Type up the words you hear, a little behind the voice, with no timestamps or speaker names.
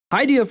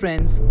Hi dear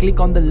friends,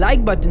 click on the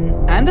like button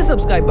and the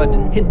subscribe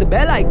button, hit the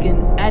bell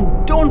icon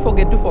and don't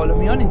forget to follow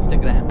me on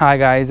Instagram. Hi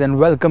guys and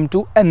welcome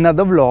to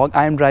another vlog.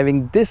 I am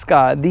driving this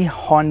car, the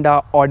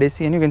Honda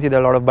Odyssey, and you can see there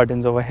are a lot of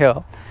buttons over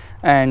here.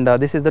 And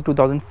this is the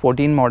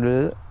 2014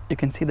 model. You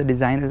can see the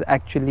design is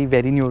actually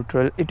very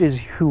neutral. It is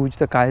huge.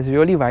 The car is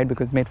really wide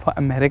because it's made for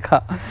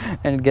America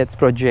and it gets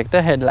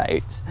projector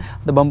headlights.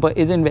 The bumper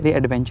isn't very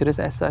adventurous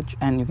as such,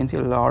 and you can see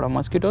a lot of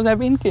mosquitoes have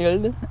been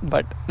killed.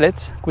 But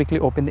let's quickly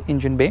open the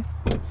engine bay.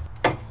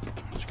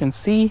 As you can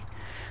see,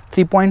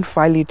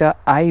 3.5 litre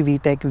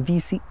iVTEC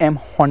VCM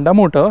Honda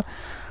motor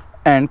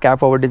and cab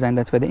forward design.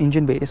 That's why the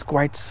engine bay is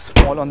quite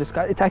small on this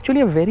car. It's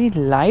actually a very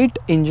light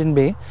engine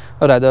bay,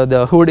 or rather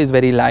the hood is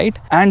very light,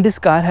 and this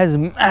car has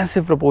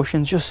massive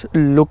proportions. Just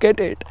look at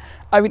it.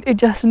 I mean, it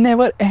just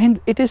never ends.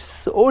 It is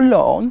so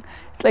long.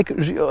 It's like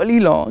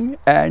really long.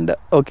 And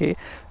okay,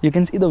 you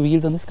can see the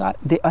wheels on this car.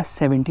 They are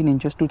 17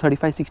 inches,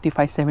 235,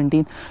 65,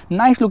 17.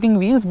 Nice looking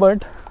wheels,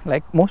 but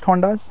like most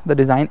Hondas, the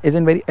design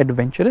isn't very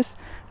adventurous.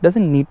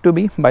 Doesn't need to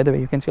be. By the way,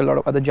 you can see a lot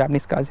of other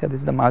Japanese cars here. This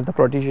is the Mazda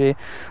Protege.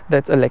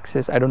 That's a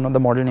Lexus. I don't know the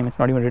model name. It's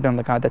not even written on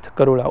the car. That's a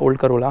Corolla, old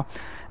Corolla.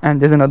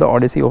 And there's another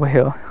Odyssey over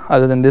here,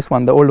 other than this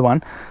one, the old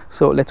one.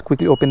 So let's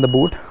quickly open the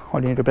boot.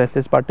 All you need to press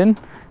this button,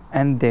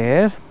 and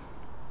there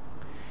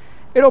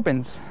it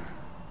opens.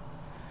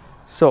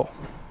 So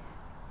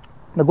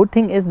the good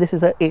thing is this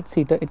is a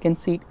 8-seater. It can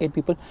seat 8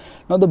 people.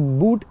 Now the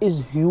boot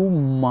is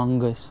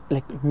humongous,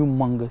 like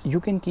humongous.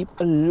 You can keep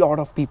a lot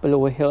of people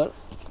over here.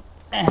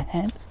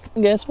 And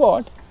guess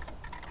what?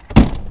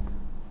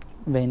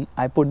 When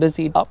I put the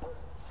seat up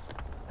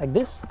like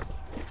this,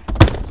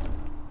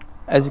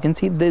 as you can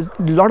see, there's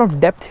a lot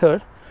of depth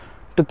here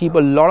to keep a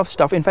lot of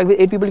stuff. In fact, with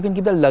 8 people you can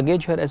keep the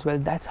luggage here as well.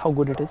 That's how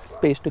good it is.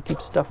 Space to keep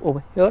stuff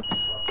over here.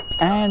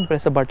 And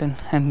press a button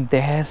and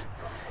there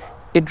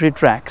it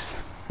retracts.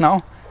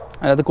 Now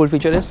another cool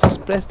feature is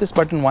just press this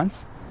button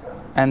once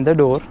and the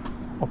door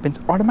opens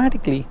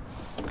automatically.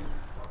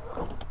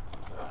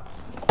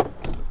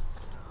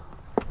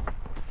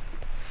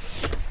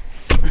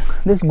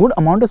 There's good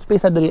amount of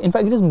space at the rear. In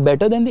fact, it is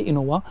better than the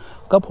Innova.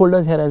 Cup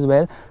holders here as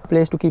well,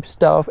 place to keep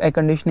stuff, air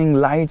conditioning,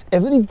 lights,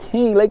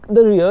 everything. Like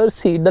the rear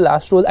seat, the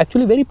last row is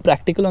actually very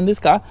practical on this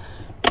car.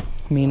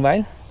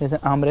 Meanwhile, there's an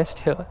armrest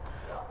here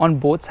on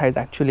both sides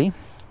actually,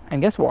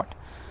 and guess what,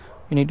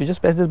 you need to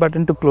just press this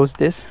button to close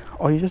this,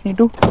 or you just need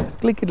to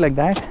click it like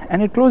that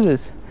and it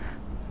closes.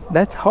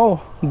 That's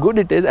how good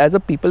it is as a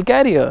people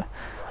carrier.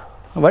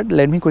 But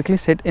let me quickly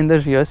sit in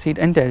the rear seat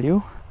and tell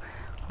you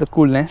the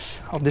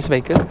coolness of this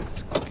vehicle.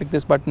 Click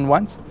this button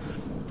once,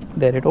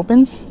 there it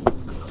opens,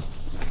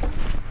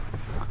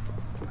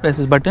 press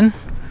this button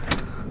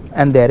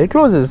and there it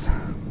closes.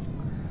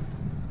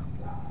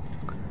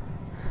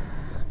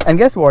 And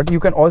guess what,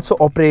 you can also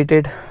operate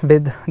it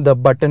with the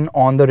button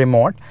on the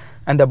remote,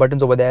 and the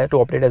buttons over there to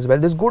operate as well.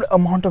 There's good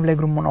amount of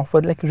legroom on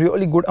offer, like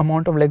really good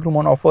amount of legroom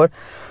on offer,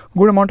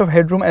 good amount of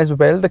headroom as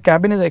well. The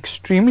cabin is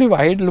extremely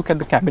wide. Look at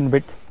the cabin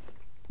width.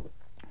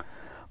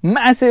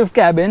 Massive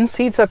cabin.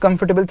 Seats are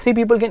comfortable. 3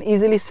 people can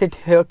easily sit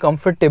here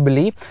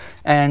comfortably,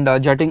 and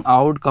jutting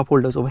out cup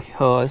holders over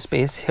here,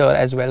 space here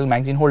as well,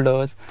 magazine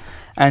holders.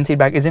 And seat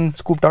back isn't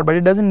scooped out, but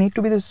it doesn't need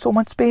to be. There's so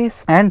much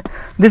space. And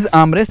this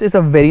armrest is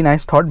a very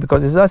nice thought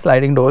because this is a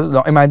sliding door.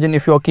 Now imagine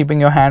if you're keeping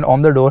your hand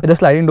on the door. With the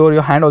sliding door,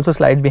 your hand also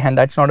slides behind.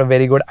 That's not a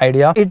very good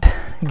idea. It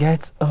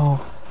gets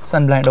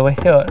sun blind over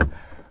here.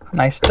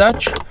 Nice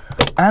touch.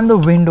 And the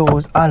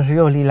windows are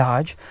really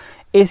large.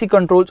 AC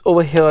controls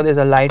over here. There's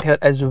a light here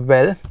as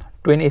well.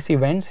 Twin AC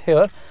vents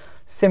here.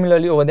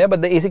 Similarly over there,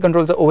 but the AC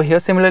controls are over here.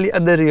 Similarly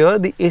at the rear,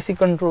 the AC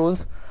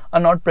controls are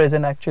not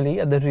present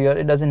actually at the rear.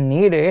 It doesn't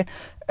need it.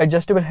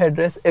 Adjustable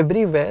headrests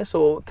everywhere,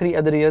 so 3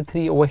 at the rear,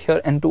 3 over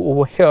here and 2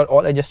 over here,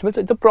 all adjustable.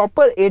 So it's a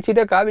proper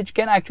 8-seater car which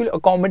can actually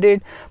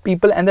accommodate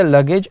people and their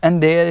luggage.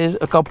 And there is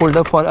a cup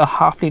holder for a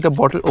half-liter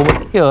bottle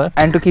over here,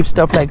 and to keep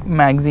stuff like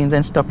magazines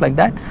and stuff like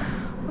that.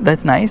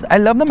 That's nice. I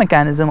love the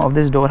mechanism of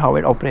this door, how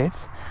it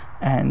operates.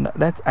 And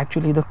that's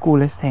actually the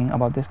coolest thing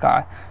about this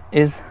car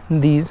is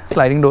these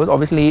sliding doors.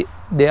 Obviously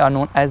they are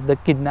known as the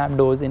kidnap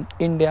doors in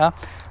India.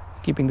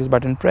 Keeping this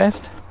button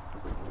pressed,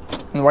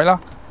 and voila,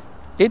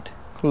 it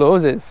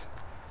closes.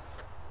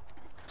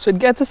 So it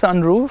gets a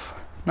sunroof.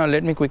 Now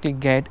let me quickly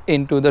get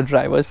into the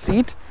driver's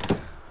seat.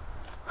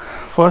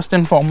 First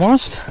and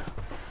foremost,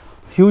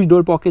 huge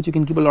door pockets. You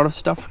can keep a lot of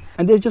stuff,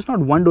 and there's just not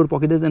one door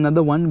pocket, there's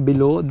another one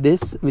below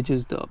this, which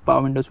is the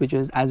power window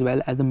switches as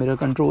well as the mirror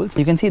controls.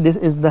 You can see this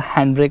is the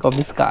handbrake of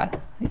this car.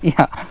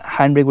 Yeah,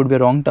 handbrake would be a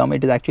wrong term.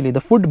 It is actually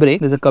the foot brake.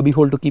 There's a cubby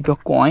hole to keep your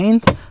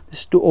coins.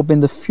 This is to open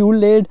the fuel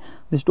lid.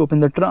 This is to open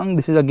the trunk.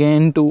 This is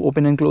again to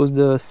open and close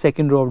the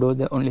second row of doors.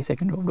 The only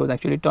second row of doors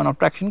actually. Turn off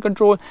traction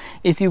control,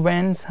 AC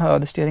vents.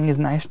 The steering is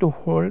nice to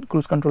hold.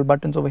 Cruise control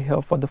buttons over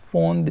here for the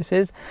phone. This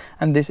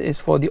is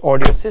for the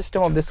audio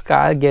system of this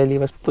car. Gear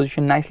levers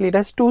positioned nicely. It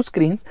has 2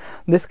 screens.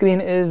 This screen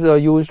screen is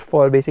used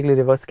for basically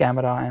reverse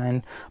camera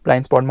and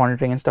blind spot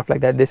monitoring and stuff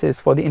like that. This is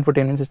for the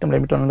infotainment system.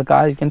 Let me turn on the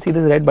car. You can see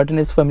this red button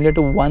is familiar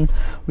to one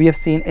we have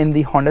seen in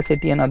the Honda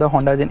City and other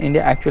Hondas in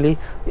India. Actually,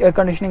 the air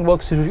conditioning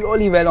works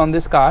really well on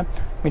this car.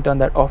 Let me turn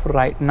that off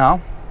right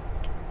now.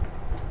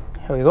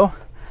 Here we go.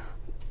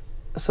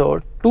 So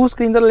 2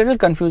 screens are a little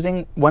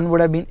confusing. One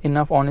would have been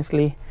enough,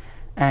 honestly,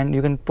 and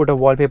you can put a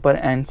wallpaper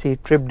and see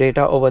trip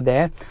data over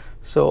there.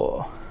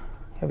 So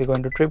here we go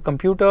into trip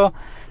computer.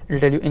 It'll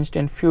tell you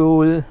instant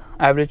fuel,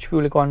 average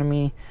fuel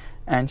economy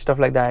and stuff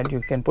like that. You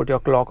can put your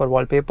clock or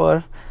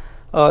wallpaper.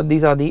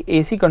 These are the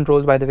AC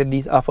controls, by the way.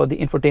 These are for the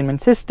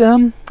infotainment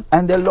system,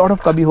 and there are a lot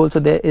of cubby holes. So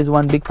there is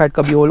one big fat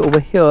cubby hole over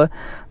here.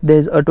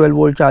 There's a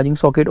 12-volt charging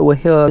socket over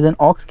here. There's an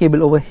aux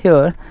cable over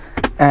here,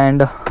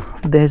 and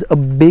there's a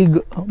big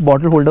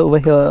bottle holder over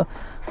here.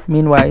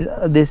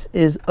 Meanwhile, this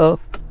is a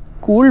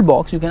cool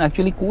box. You can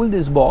actually cool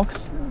this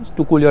box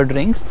to cool your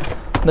drinks.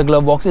 The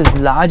glove box is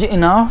large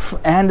enough,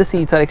 and the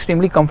seats are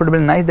extremely comfortable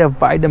and nice. They're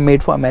wide, they're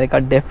made for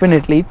America.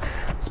 Definitely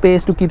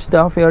space to keep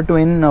stuff here.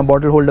 Twin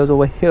bottle holders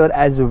over here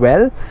as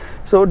well.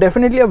 So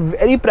definitely a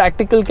very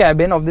practical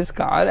cabin of this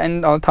car,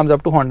 and thumbs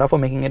up to Honda for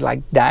making it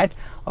like that.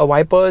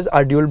 Wipers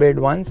are dual blade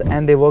ones,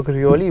 and they work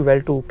really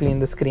well to clean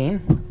the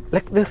screen.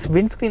 Like, this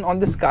windscreen on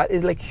this car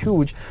is like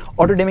huge.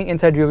 Auto dimming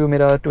inside rear view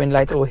mirror, twin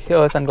lights over here,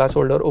 sunglass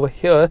holder over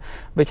here,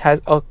 which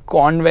has a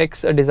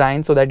convex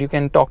design so that you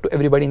can talk to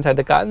everybody inside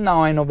the car.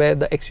 Now I know where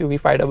the XUV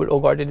 500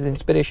 got its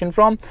inspiration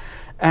from.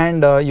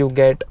 And you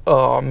get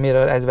a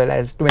mirror as well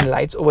as twin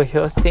lights over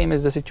here. Same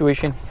is the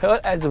situation here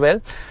as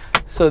well.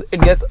 So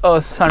it gets a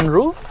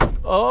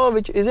sunroof,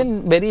 which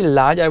isn't very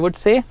large, I would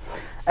say.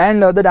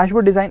 And the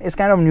dashboard design is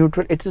kind of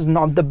neutral. It is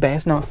not the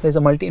best. Now there's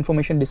a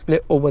multi-information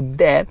display over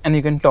there, and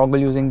you can toggle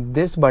using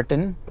this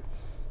button.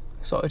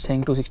 So it's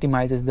saying 260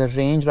 miles is the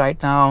range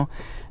right now,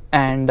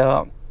 and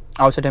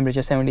outside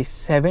temperature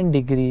 77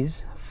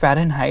 degrees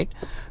Fahrenheit.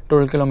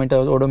 Total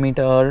kilometers,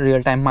 odometer,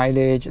 real-time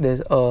mileage.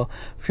 There's a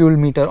fuel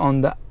meter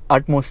on the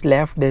utmost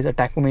left. There's a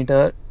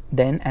tachometer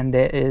then, and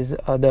there is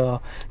the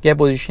gear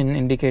position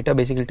indicator,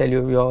 basically tell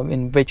you you're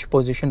in which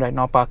position right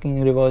now,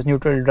 parking, reverse,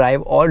 neutral,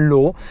 drive or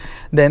low.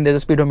 Then there's a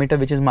speedometer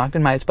which is marked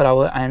in miles per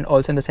hour, and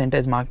also in the center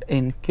is marked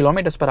in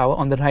kilometers per hour.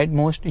 On the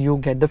rightmost you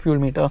get the fuel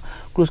meter.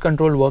 Cruise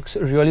control works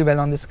really well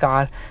on this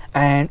car,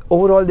 and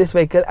overall this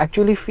vehicle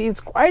actually feels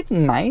quite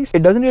nice.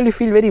 It doesn't really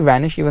feel very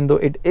vanish, even though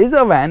it is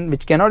a van,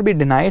 which cannot be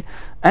denied,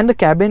 and the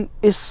cabin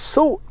is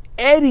so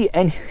airy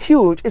and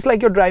huge. It's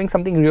like you're driving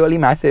something really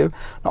massive.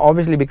 Now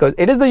obviously, because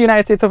it is the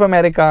United States of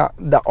America,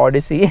 the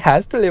Odyssey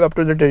has to live up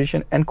to the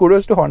tradition, and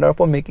kudos to Honda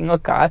for making a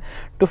car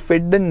to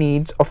fit the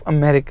needs of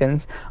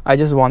Americans. I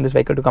just want this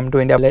vehicle to come to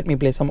India. Let me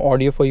play some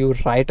audio for you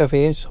right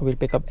away. So we'll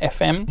pick up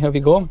FM. Here we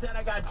go. Then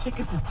I got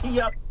chickens to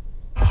tee up.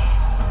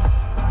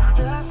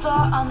 Third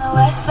floor on the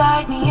west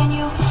side, me and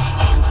you,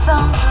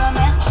 handsome for a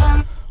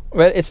mansion.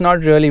 Well, it's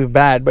not really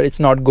bad, but it's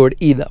not good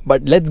either.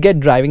 But let's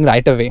get driving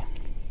right away.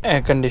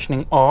 Air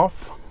conditioning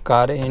off,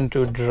 car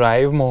into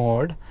drive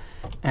mode,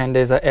 and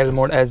there's a L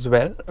mode as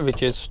well,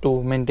 which is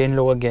to maintain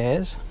lower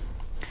gears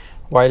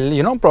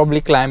while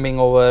probably climbing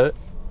over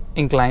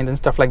inclines and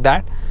stuff like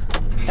that.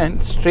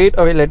 And straight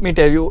away, let me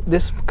tell you,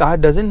 this car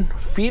doesn't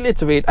feel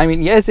its weight. I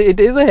mean, yes,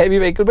 it is a heavy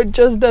vehicle, but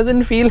just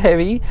doesn't feel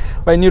heavy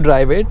when you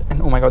drive it.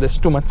 And oh my god, there's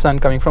too much sun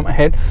coming from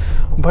ahead,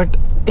 but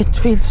it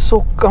feels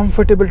so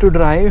comfortable to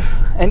drive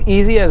and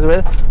easy as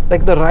well.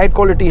 Like, the ride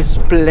quality is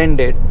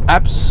splendid,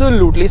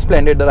 absolutely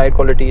splendid. The ride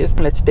quality is.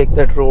 Let's take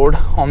that road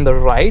on the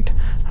right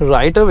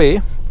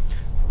away.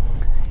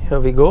 Here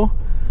we go,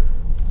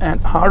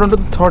 and hard onto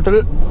the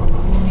throttle.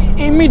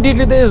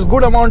 Immediately there is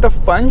good amount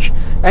of punch,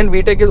 and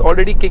VTEC is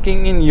already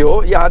kicking in.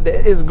 Yeah,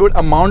 there is good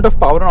amount of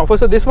power on offer.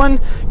 So this one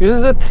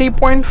uses a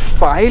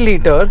 3.5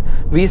 liter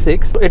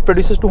V6. It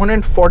produces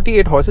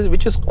 248 horses,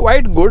 which is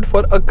quite good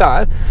for a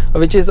car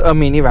which is a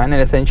minivan and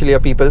essentially a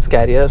people's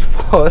carrier.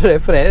 For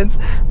reference,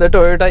 the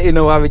Toyota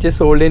Innova, which is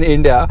sold in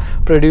India,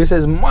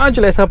 produces much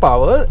lesser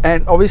power,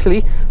 and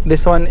obviously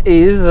this one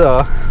is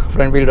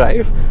front wheel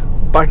drive,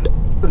 but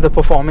the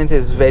performance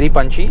is very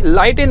punchy.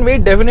 Light in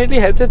weight definitely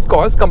helps its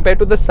cause compared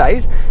to the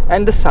size,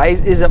 and the size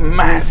is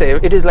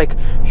massive. It is like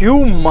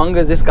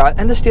humongous, this car,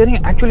 and the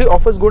steering actually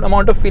offers good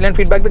amount of feel and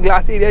feedback. The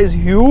glass area is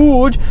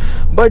huge,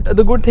 but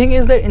the good thing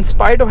is that in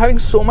spite of having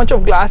so much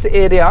of glass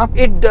area,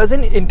 it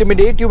doesn't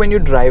intimidate you when you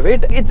drive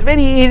it. It's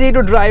very easy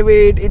to drive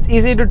it. It's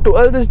easy to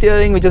twirl the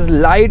steering, which is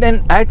light,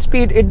 and at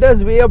speed it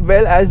does way up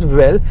well as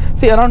well.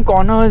 See, around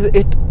corners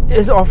it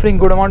is offering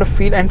good amount of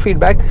feel and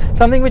feedback,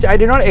 something which I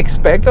did not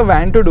expect a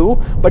van to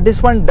do, but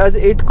this one does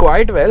it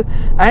quite well.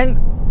 And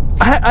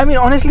I mean,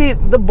 honestly,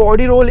 the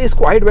body roll is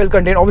quite well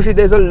contained. Obviously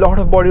there's a lot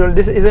of body roll.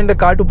 This isn't a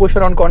car to push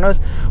around corners,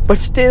 but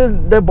still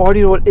the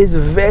body roll is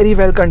very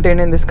well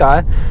contained in this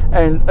car.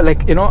 And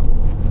like, a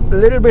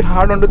little bit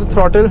hard onto the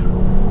throttle.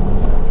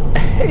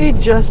 it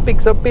just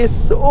picks up pace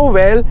so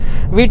well.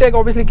 VTEC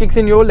obviously kicks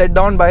in, you're let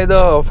down by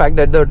the fact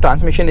that the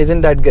transmission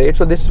isn't that great.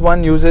 So this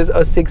one uses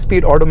a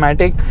 6-speed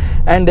automatic,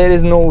 and there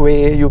is no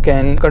way you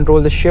can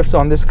control the shifts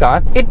on this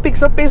car. It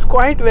picks up pace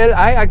quite well.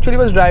 I actually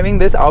was driving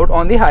this out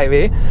on the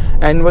highway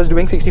and was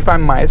doing 65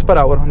 miles per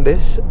hour on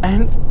this,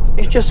 and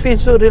it just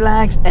feels so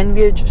relaxed.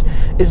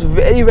 NVH is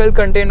very well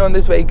contained on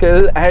this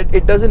vehicle, and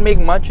it doesn't make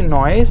much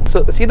noise.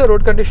 So see the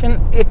road condition,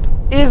 it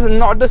is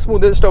not the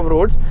smoothest of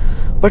roads,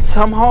 but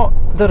somehow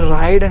the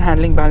ride and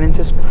handling balance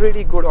is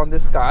pretty good on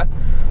this car.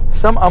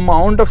 Some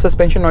amount of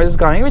suspension noise is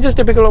coming, which is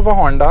typical of a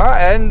Honda,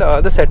 and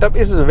the setup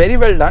is very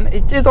well done.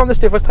 It is on the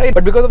stiffer side,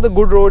 but because of the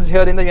good roads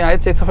here in the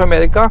United States of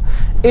America,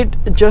 it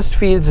just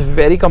feels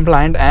very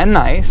compliant and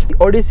nice. The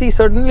Odyssey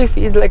certainly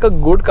feels like a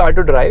good car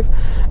to drive,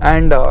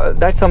 and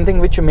that's something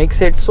which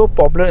makes it so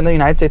popular in the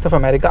United States of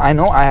America. I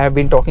know I have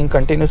been talking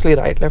continuously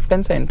right, left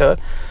and center.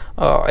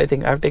 I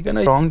think I've taken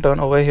a wrong turn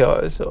over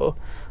here, so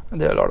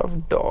there are a lot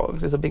of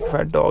dogs. There's a big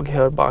fat dog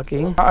here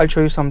barking. I'll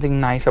show you something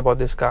nice about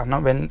this car now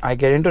when I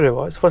get into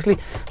reverse. Firstly,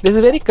 this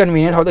is very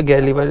convenient how the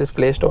gear lever is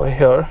placed over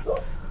here,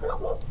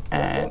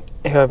 and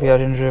here we are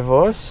in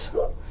reverse.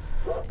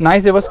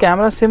 Nice reverse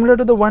camera, similar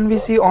to the one we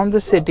see on the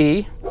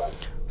City.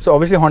 So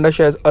obviously Honda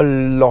shares a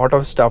lot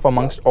of stuff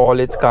amongst all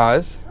its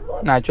cars,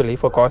 naturally,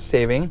 for cost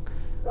saving.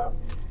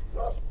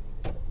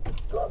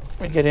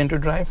 We get into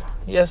drive.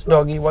 Yes,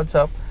 doggy, what's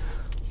up?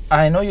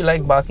 I know you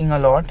like barking a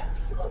lot,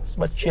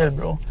 but chill,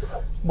 bro.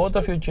 Both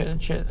of you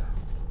chill.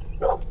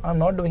 I'm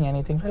not doing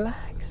anything.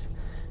 Relax.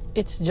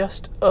 It's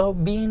just a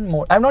bean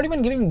mode. I'm not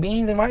even giving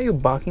beans, and why are you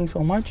barking so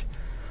much?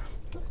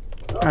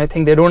 I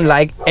think they don't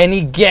like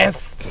any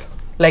guests.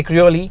 Like,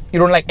 really, you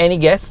don't like any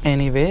guests?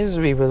 Anyways,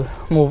 we will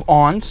move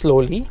on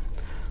slowly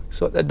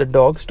so that the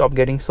dogs stop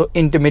getting so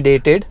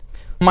intimidated.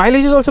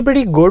 Mileage is also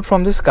pretty good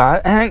from this car,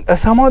 and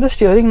somehow the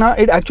steering now,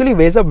 it actually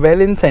weighs up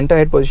well in center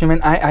head position.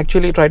 When I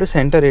actually try to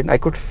center it, I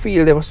could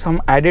feel there was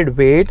some added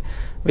weight,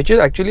 which is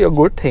actually a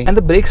good thing. And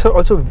the brakes are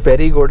also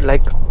very good.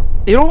 Like,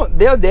 you know,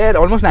 they are there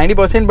almost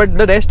 90%, but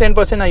the rest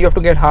 10% now you have to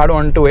get hard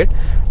onto it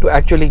to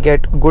actually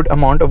get good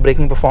amount of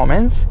braking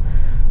performance.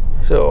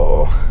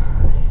 So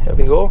here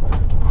we go,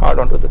 hard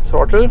onto the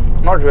throttle,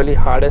 not really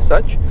hard as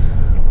such,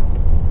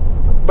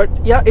 but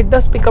yeah, it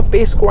does pick up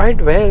pace quite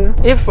well.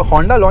 If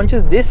Honda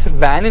launches this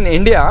van in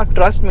India,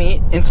 trust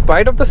me, in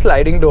spite of the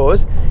sliding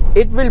doors,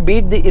 it will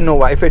beat the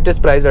Innova if it is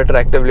priced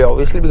attractively,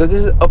 obviously, because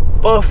this is a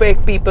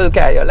perfect people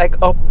carrier, like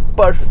a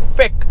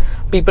perfect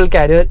people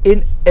carrier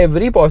in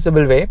every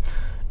possible way.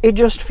 It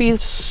just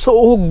feels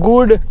so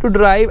good to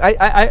drive.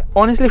 I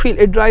honestly feel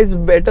it drives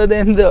better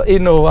than the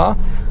Innova.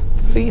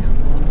 See?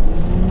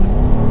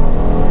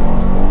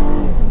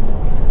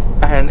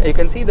 And you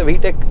can see the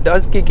VTEC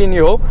does kick in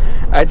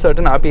at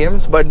certain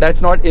RPMs, but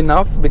that's not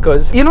enough,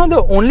 because you know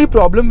the only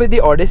problem with the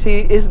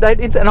Odyssey is that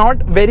it's not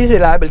very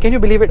reliable. Can you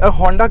believe it? A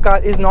Honda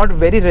car is not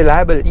very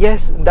reliable.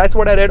 Yes, that's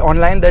what I read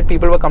online, that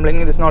people were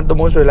complaining this is not the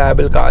most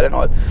reliable car and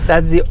all.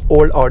 That's the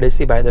old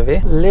Odyssey, by the way.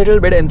 Little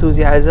bit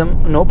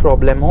enthusiasm, no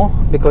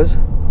problemo, because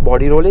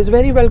body roll is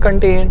very well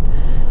contained,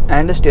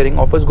 and the steering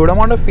offers good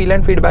amount of feel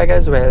and feedback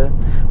as well.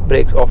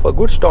 Brakes offer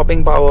good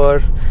stopping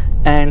power,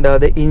 and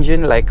the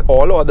engine, like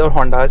all other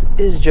Hondas,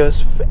 is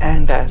just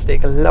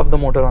fantastic. I love the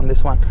motor on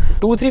this one.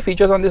 2-3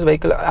 features on this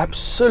vehicle are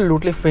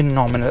absolutely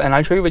phenomenal, and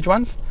I'll show you which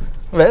ones.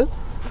 Well,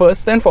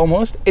 first and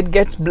foremost, it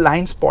gets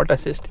blind spot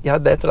assist. Yeah,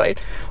 that's right,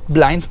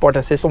 blind spot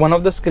assist. So one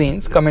of the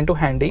screens come into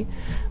handy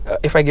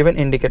if I give an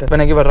indicator.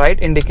 When I give a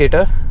right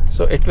indicator,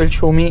 so it will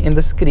show me in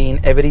the screen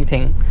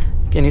everything.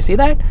 Can you see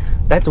that?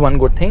 That's one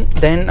good thing.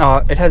 Then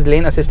it has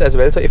lane assist as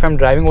well, so if I'm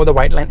driving over the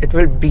white line, it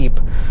will beep.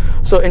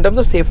 So in terms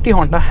of safety,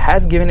 Honda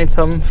has given it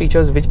some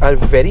features which are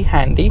very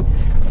handy,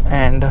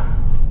 and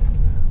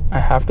I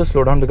have to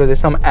slow down because there's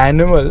some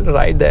animal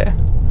right there.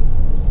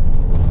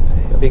 So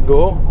here we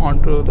go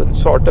onto the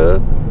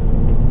throttle.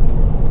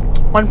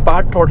 On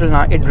part throttle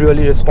now, it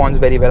really responds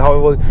very well.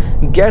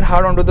 However, get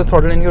hard onto the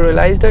throttle and you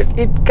realize that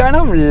it kind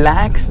of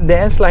lags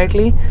there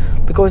slightly,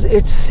 because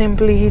it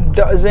simply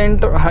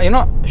doesn't,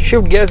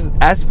 shift gears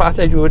as fast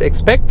as you would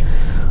expect.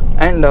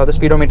 And the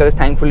speedometer is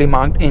thankfully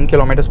marked in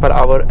kilometers per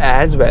hour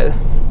as well.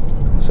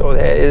 So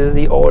there is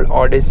the old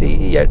Odyssey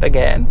yet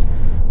again.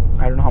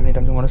 I don't know how many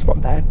times I'm going to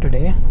spot that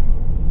today.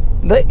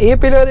 The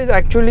A-pillar is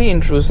actually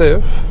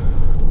intrusive,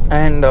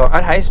 and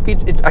at high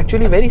speeds it's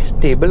actually very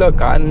stable a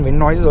car, and wind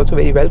noise is also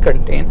very well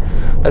contained.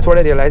 That's what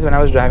I realized when I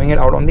was driving it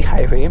out on the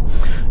highway.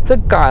 It's a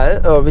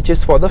car which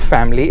is for the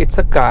family. It's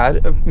a car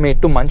made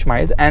to munch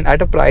miles, and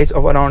at a price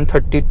of around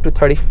 $30,000 to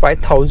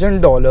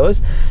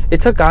 $35,000.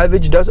 It's a car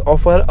which does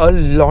offer a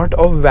lot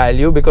of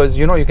value, because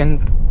you can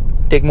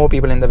take more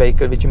people in the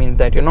vehicle, which means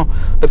that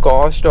the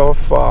cost of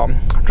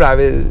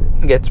travel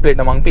gets split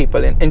among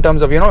people in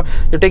terms of you're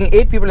taking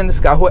 8 people in this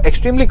car who are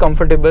extremely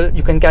comfortable.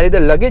 You can carry the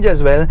luggage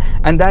as well,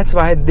 and that's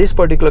why this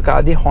particular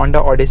car, the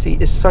Honda Odyssey,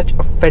 is such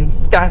a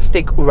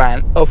fantastic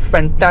van, a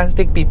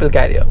fantastic people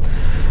carrier.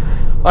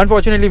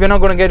 Unfortunately, we're not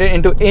going to get it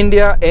into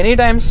India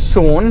anytime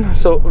soon.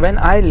 So when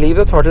I leave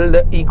the throttle,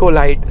 the eco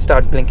light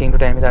starts blinking to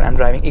tell me that I'm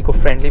driving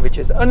eco-friendly, which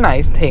is a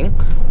nice thing.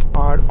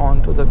 Hard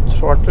onto the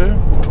throttle.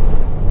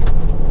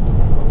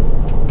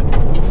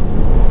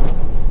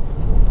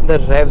 The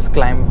revs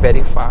climb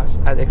very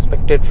fast as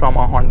expected from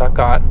a Honda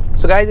car.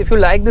 So guys, if you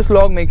like this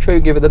vlog, make sure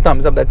you give it the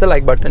thumbs up, that's the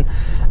like button,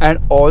 and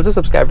also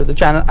subscribe to the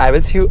channel. I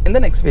will see you in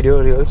the next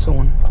video real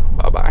soon.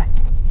 Bye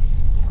bye.